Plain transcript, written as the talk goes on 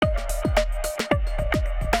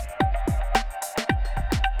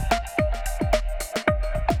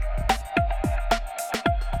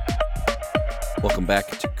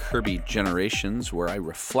Kirby Generations, where I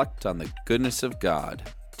reflect on the goodness of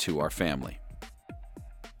God to our family.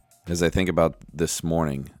 As I think about this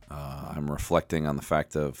morning, I'm reflecting on the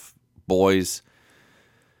fact of boys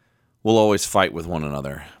will always fight with one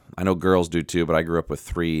another. I know girls do too, but I grew up with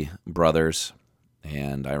 3 brothers,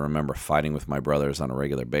 and I remember fighting with my brothers on a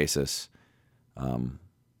regular basis.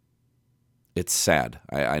 It's sad.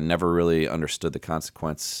 I never really understood the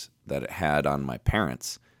consequence that it had on my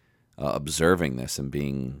parents, observing this and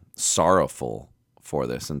being sorrowful for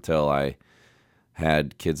this until I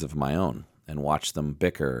had kids of my own and watched them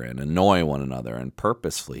bicker and annoy one another and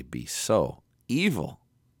purposefully be so evil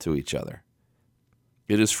to each other.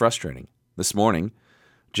 It is frustrating. This morning,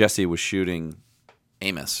 Jesse was shooting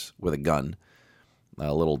Amos with a gun,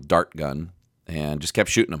 a little dart gun, and just kept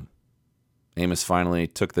shooting him. Amos finally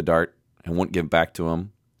took the dart and wouldn't give it back to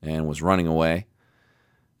him and was running away.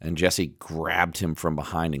 And Jesse grabbed him from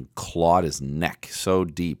behind and clawed his neck so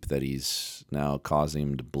deep that he's now causing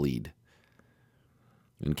him to bleed.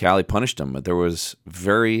 And Callie punished him, but there was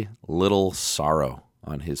very little sorrow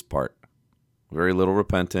on his part. Very little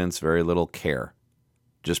repentance, very little care.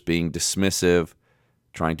 Just being dismissive,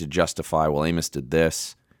 trying to justify, well, Amos did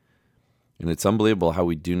this. And it's unbelievable how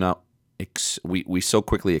we do not, we so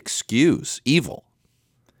quickly excuse evil.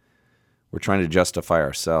 We're trying to justify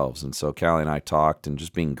ourselves. And so Callie and I talked, and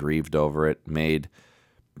just being grieved over it made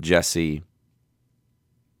Jesse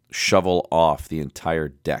shovel off the entire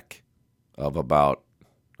deck of about,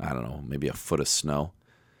 I don't know, maybe a foot of snow.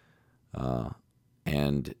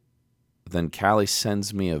 And then Callie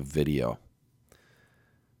sends me a video.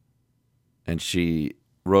 And she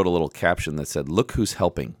wrote a little caption that said, "Look who's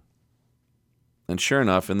helping." And sure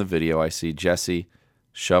enough, in the video, I see Jesse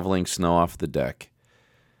shoveling snow off the deck.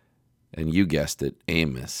 And you guessed it,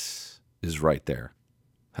 Amos is right there,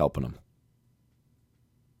 helping him.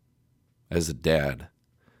 As a dad,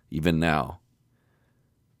 even now,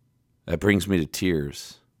 that brings me to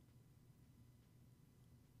tears.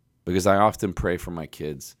 Because I often pray for my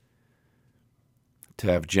kids to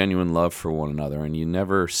have genuine love for one another, and you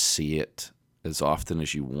never see it as often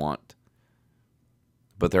as you want.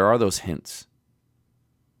 But there are those hints.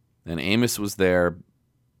 And Amos was there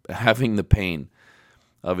having the pain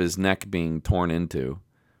of his neck being torn into,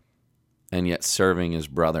 and yet serving his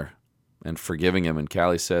brother and forgiving him. And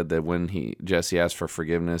Callie said that when Jesse asked for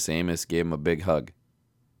forgiveness, Amos gave him a big hug.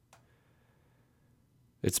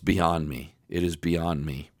 It's beyond me. It is beyond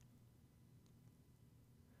me.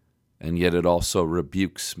 And yet it also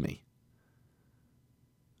rebukes me.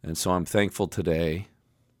 And so I'm thankful today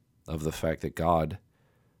of the fact that God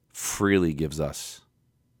freely gives us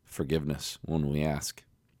forgiveness when we ask.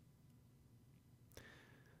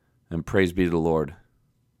 And praise be to the Lord,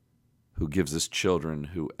 who gives us children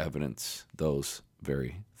who evidence those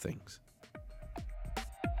very things.